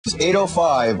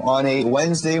8:05 on a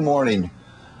Wednesday morning.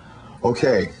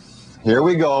 Okay, here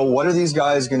we go. What are these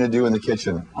guys going to do in the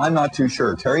kitchen? I'm not too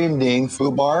sure. Terry and Dean,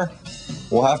 Fubar,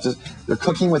 we'll have to... They're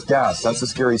cooking with gas. That's a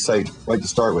scary sight, right to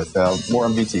start with. More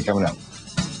on BT coming up.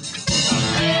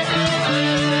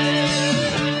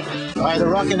 All right, they're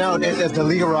rocking out at the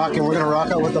League of Rock, and we're going to rock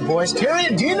out with the boys. Terry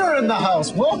and Dean are in the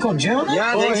house. Welcome, gentlemen.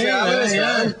 Yeah, thanks for having us,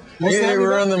 man. Hey,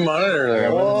 we're on the monitor there.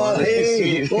 Oh,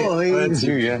 hey. That's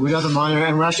you, yeah. We got the monitor,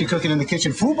 and we're actually cooking in the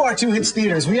kitchen. Fubar II hits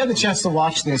theaters. We had the chance to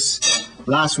watch this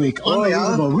last week.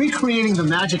 Unbelievable. Yeah? Recreating the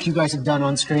magic you guys have done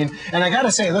on screen. And I got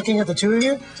to say, looking at the two of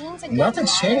you,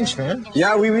 nothing's changed, man.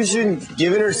 Yeah, we've been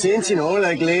giving her since, you know,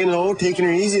 like laying low, taking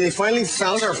her easy. They finally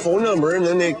found our phone number, and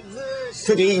then they...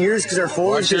 took 8 years because our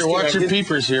phone was just watch your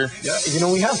peepers here. Yeah, you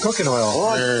know, we have cooking oil.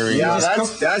 Oh, yeah,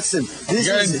 that's the...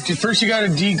 First you got to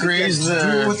deglaze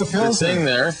the thing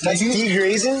there. That's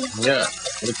degrazing? Yeah,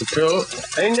 with the pill.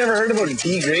 I never heard about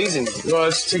degrazing. Well,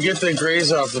 it's to get the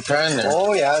graze off the pan there.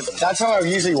 Oh, yeah. That's how I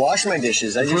usually wash my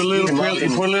dishes. I just put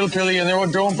a little pilly in there.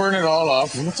 Don't burn it all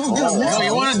off. What's all good? No,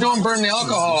 you want to don't burn the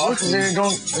alcohol off because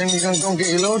then you don't get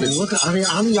you loaded. Look, I mean,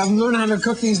 I'm learning how to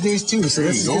cook these days too, so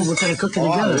this is good. We're kind of cooking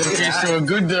together. Okay, so a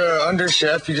good under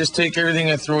chef, you just take everything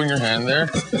and throw in your hand there.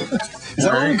 Is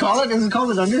that what we call it? Is it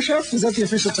called an under chef? Is that the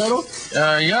official title?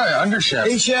 Yeah, under chef.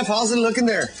 Hey, chef, how's it looking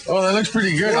there? Oh, that looks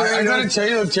pretty good. I gotta tell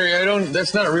you, Terry,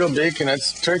 that's not real bacon.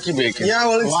 That's turkey bacon. Yeah,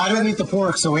 well, I don't eat the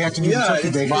pork, so we have to do the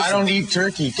turkey bacon. But I don't eat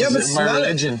turkey because it's my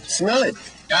religion. Smell it.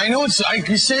 I know it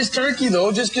says turkey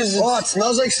though, just because. Oh, it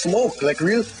smells like smoke, like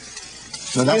real.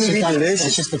 No, that's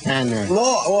just the pan there.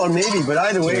 No, well, maybe, but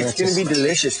either way, it's going to be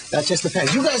delicious. That's just the pan.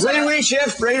 You guys... Right away,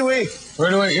 chef, right away.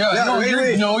 Right away, yeah.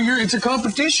 No, it's a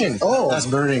competition. Oh. That's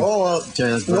burning. Oh, well. That's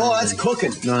burning. No, that's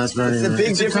cooking. No, that's burning. It's a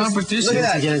big difference. It's a competition. Look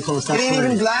at that. Getting close. It ain't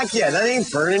even black yet. That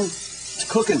ain't burning. It's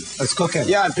cooking. It's cooking.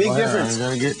 Yeah, big difference.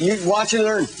 You watch and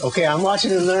learn. Okay, I'm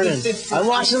watching and learning. I'm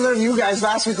watching and learning. You guys,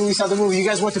 last week when we saw the movie, you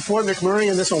guys went to Fort McMurray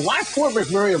in this one. Why Fort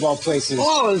McMurray of all places?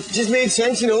 Oh, it just made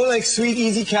sense, you know, like sweet,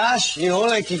 easy cash. You know,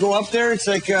 like you go up there, it's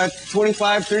like $25,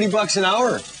 $30 an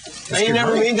hour. I ain't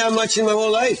never made that much in my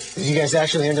whole life. Did you guys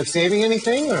actually end up saving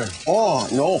anything, or? Oh,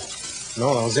 no.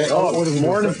 No, that was it. Oh,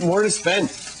 what more to spend.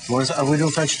 Are we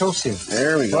doing French toast here?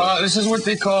 There we go. Well, this is what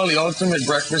they call the ultimate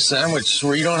breakfast sandwich,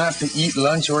 where you don't have to eat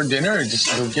lunch or dinner.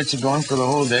 It'll get you going for the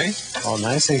whole day. Oh,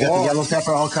 nice. So you got the yellow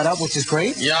pepper all cut up, which is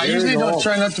great. Yeah, I usually don't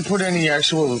try not to put any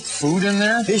actual food in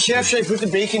there. Hey, chef, should I put the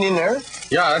bacon in there?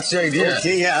 Yeah, that's the idea.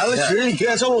 Okay, yeah, that looks really good.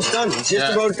 It's almost done. It's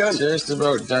just about done. Just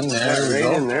about done there.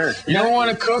 Right in there. You don't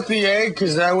want to cook the egg,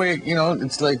 because that way, you know,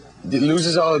 it's like, it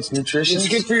loses all its nutrition. It's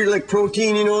good for your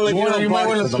protein, you know, like you might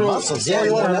want to throw muscles. Yeah,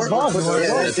 you want to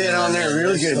put that on there,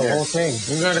 real good. The whole thing.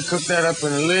 You got to cook that up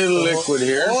in a little liquid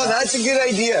here. Oh, that's a good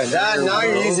idea. Now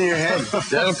you're using your head.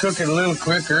 That'll cook it a little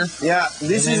quicker. Yeah,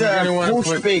 this is a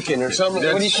poached bacon or something.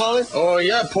 What do you call it? Oh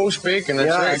yeah, poached bacon. That's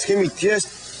right. It's gonna be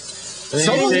just.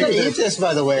 Someone's going to eat this,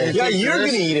 by the way. Yeah, you're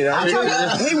going to eat it.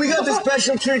 Hey, we got the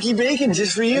special turkey bacon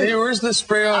just for you. Hey, where's the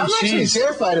spray on cheese? I'm actually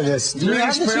terrified of this. Do we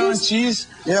have spray on cheese?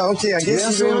 Yeah, okay, I guess we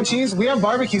have spray on cheese. We have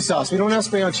barbecue sauce. We don't have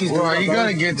spray on cheese. Well, you got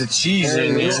to get the cheese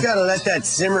in there. You just got to let that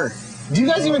simmer. Do you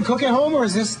guys even cook at home, or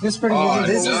is this pretty easy?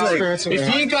 This is like,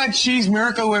 if you ain't got cheese,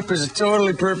 Miracle Whip is a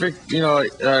totally perfect,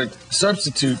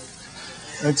 substitute.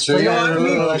 It's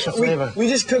we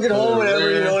just cook at home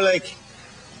whenever, you know, like,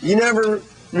 you never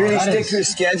really stick to a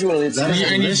schedule. And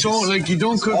you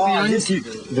don't cook the onions.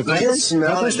 The peppers?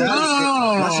 Smell it.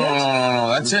 No,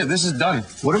 that's it. This is done.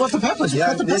 What about the peppers?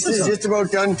 Yeah, this is just about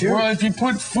done too. Well, if you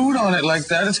put food on it like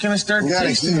that, it's going to start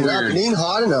tasting weird. It ain't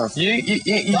hot enough.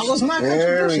 That was my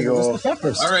There we go. The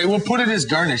peppers. All right, we'll put it as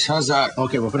garnish. How's that?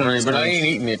 Okay, we'll put it as garnish. But I ain't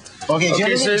eating it. Okay, I'll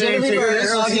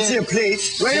get you a plate.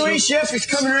 Right away, chef. It's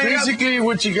coming right up. Basically,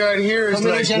 what you got here is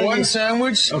like one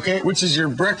sandwich, which is your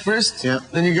breakfast. Yeah.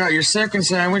 Then you got your second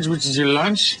sandwich, which is your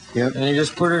lunch. Yep. And you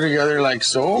just put it together like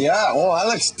so. Yeah. Oh, that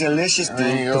looks delicious, dude.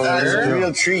 That's a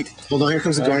real treat. Hold on, here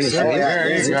comes the garnish.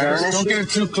 Don't get it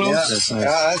too close. Yeah,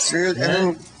 that's real. And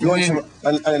then you want some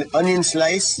an onion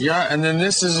slice. Yeah, and then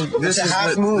this is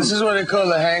what I call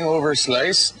the hangover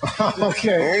slice. Okay.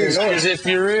 There you go. Because if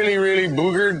you're really, really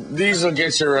boogered, these will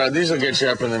get you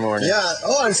up in the morning. Yeah.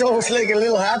 Oh, it's almost like a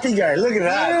little happy guy. Look at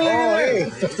that. Oh,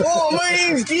 hey. Oh, my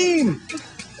name's Dean.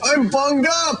 I'm bunged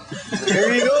up.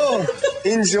 There you go.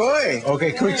 Enjoy.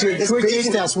 Okay, quick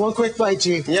taste test. One quick bite,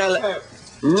 G. Yeah.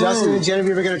 Justin and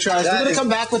Genevieve are going to try this. We're going to come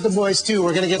back with the boys, too.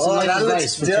 We're going to get some light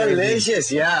advice.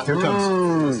 Delicious, yeah. Here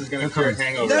comes. This is going to cure a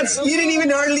hangover. You didn't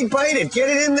even hardly bite it. Get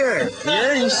it in there.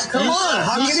 Yeah, Come on.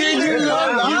 How you can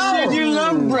said you you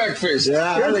love breakfast.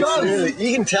 Yeah, Alex, really.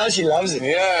 You can tell she loves it.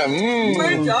 Yeah.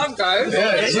 Great job, guys.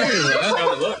 Yeah, That's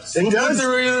how it looks. It We'll put does. the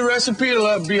regular recipe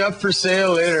will be up for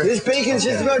sale later. This bacon's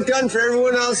just about done for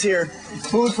everyone else here.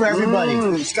 Food for everybody.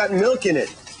 It's got milk in it.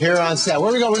 Here on set.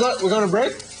 Where we go? We're going to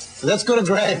break? Let's go to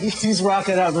Greg. He's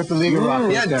rocking out with the League of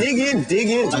Rock. Yeah, dig in.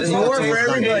 There's more for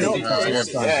everybody. Yeah,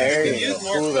 there you go.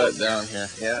 Cool that down here.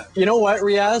 Yeah. You know what,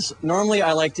 Riaz? Normally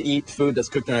I like to eat food that's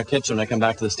cooked in our kitchen when I come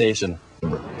back to the station.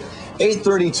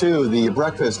 8:32, the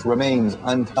breakfast remains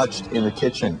untouched in the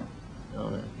kitchen.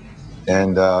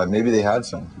 And maybe they had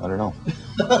some. I don't know.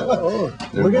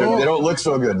 They don't look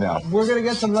so good now. We're going to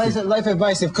get some life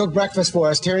advice. They've cooked breakfast for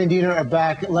us. Terry and Dina are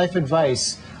back. Life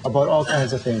advice about all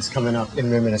kinds of things coming up in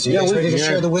mere minutes. Are you guys ready to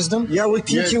share the wisdom? Yeah, we'll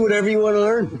teach you whatever you want to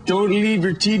learn. Don't leave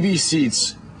your TV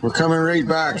seats. We're coming right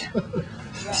back.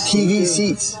 TV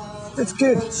seats. That's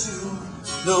good.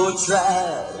 No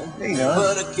try, There you go.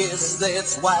 but I guess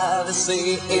that's why they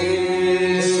say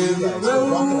every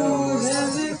rose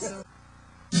has its...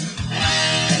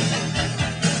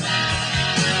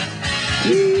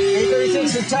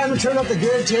 8:36, it's time to turn up the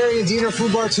good. Terry and Dina,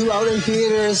 Fubar II out in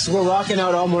theaters. We're rocking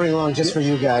out all morning long just for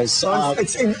you guys.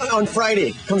 It's on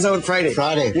Friday. Comes out Friday.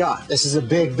 Friday. Yeah. This is a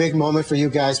big moment for you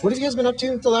guys. What have you guys been up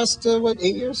to the last, 8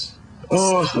 years?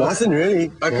 Oh, nothing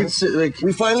really. I could sit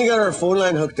We finally got our phone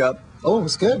line hooked up. Oh,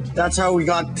 it's good. That's how we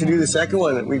got to do the second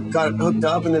one. We got it hooked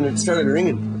up and then it started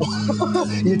ringing.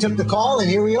 You took the call and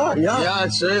here we are. Yeah. Yeah,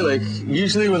 I'd say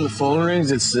usually when the phone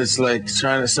rings, it's like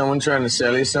someone trying to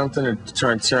sell you something or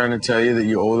trying to tell you that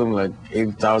you owe them like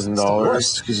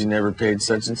 $8,000 because you never paid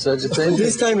such and such a And thing.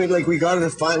 this time, we got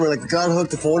it fine. We got to hook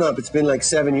the phone up. It's been like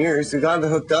 7 years. We got it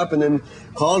hooked up and then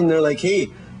called and they're like, hey,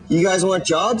 you guys want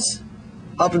jobs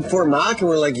up in Fort Mac? And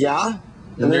we're like, yeah.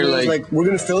 And then they're it was like, we're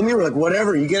going to film you. We're like,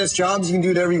 whatever. You get us jobs, you can do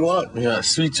whatever you want. Yeah,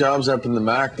 sweet jobs up in the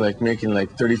Mac, like making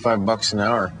like $35 an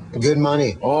hour. Good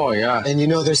money. Oh yeah. And you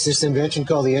know, there's this invention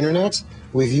called the internet.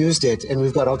 We've used it, and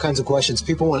we've got all kinds of questions.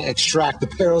 People want to extract the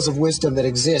pearls of wisdom that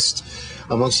exist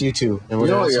amongst you two. And we're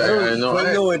No, gonna yeah, I don't know.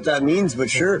 quite know what that means, but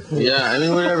sure. Yeah, I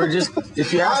mean whatever. Just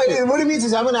if you ask me. What it means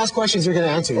is I'm going to ask questions you're going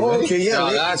to answer. You ready? Okay, yeah.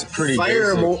 No, that's pretty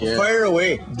fire basic, yeah. Fire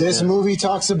away. This movie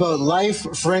talks about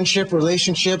life, friendship,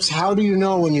 relationships. How do you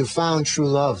know when you found true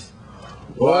love?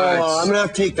 Oh, I'm going to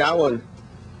have to take that one.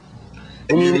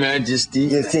 Your Majesty.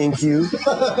 Yeah, thank you.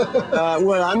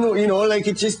 Well, I'm,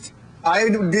 it just, I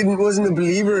wasn't a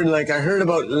believer in, I heard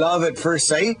about love at first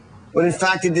sight, but in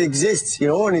fact it exists,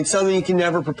 and it's something you can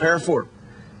never prepare for.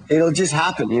 It'll just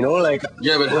happen,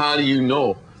 Yeah, but how do you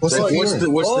know? What's Like, the what's feeling? the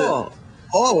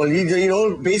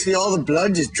well, basically all the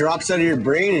blood just drops out of your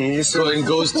brain and you just so it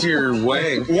goes to your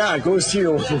wang. yeah, it goes to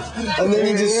your, and then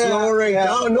you just slow right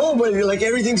down. No, but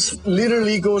everything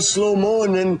literally goes slow-mo,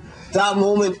 and then that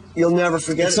moment you'll never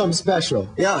forget. It's something special.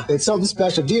 Yeah. It's something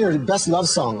special. Dina, the best love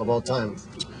song of all time.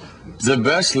 The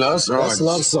best love song. Best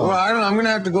love song. Well, I don't know. I'm gonna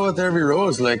have to go with Every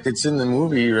Rose. It's in the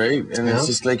movie, right? And it's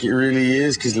just it really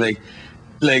is, because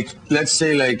let's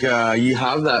say you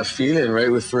have that feeling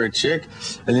right for a chick,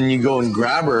 and then you go and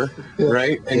grab her,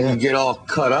 right, and you get all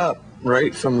cut up,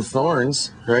 right, from the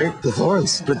thorns, right? The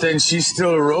thorns. But then she's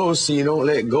still a rose, so you don't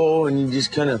let go, and you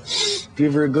just kind of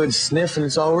give her a good sniff, and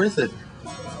it's all worth it.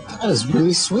 That is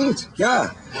really sweet.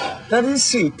 Yeah, that is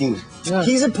sweet, Dean. Yeah.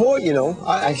 He's a poet,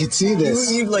 I could see this.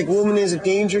 Woman is a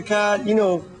danger cat,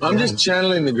 I'm just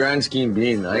channeling the grand scheme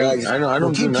being. I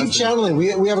don't do Keep nothing. channeling.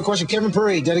 We have a question. Kevin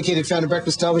Purry, dedicated fan of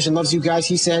Breakfast Television, loves you guys.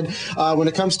 He said, when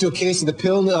it comes to a case of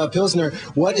the Pilsner,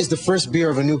 what is the first beer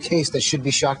of a new case that should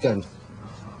be shotgunned?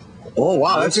 Oh,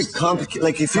 wow, that's a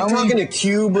complicated, if you're talking a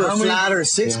cube or a flat or a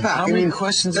six-pack. How many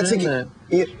questions are in that?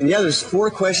 Yeah, there's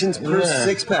 4 questions per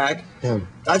six-pack. Yeah.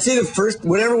 I'd say the first,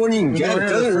 whatever one you can get.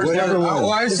 Whatever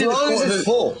one. As long as it's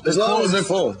full. As long as it's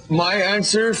full. My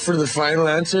answer for the final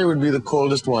answer would be the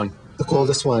coldest one. The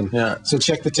coldest one. Yeah. So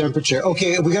check the temperature.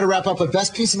 Okay, we got to wrap up. The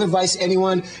best piece of advice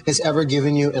anyone has ever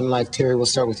given you in life. Terry, we'll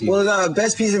start with you. Well, the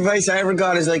best piece of advice I ever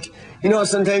got is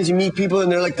sometimes you meet people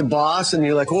and they're like the boss and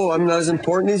you're like, oh, I'm not as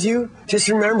important as you. Just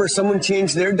remember, someone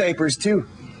changed their diapers too.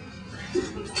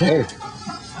 Okay.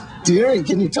 Terry,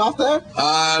 can you top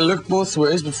that? Look both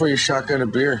ways before you shotgun a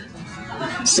beer.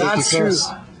 That's true.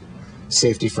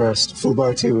 Safety first.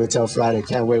 Fubar II, until Friday.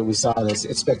 Can't wait. We saw this.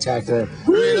 It's spectacular.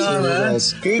 Right on, See you man.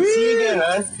 guys. Great to see you again,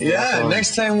 man. Yeah,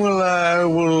 next time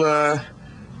we'll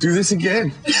Do this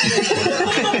again.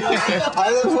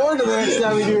 I look forward to the next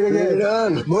time we do it again.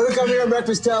 Done. More to come here on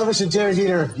Breakfast Television. Terry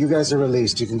Dieter, you guys are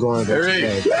released. You can go on there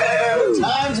today.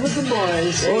 Times with the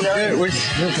boys. Okay, wait.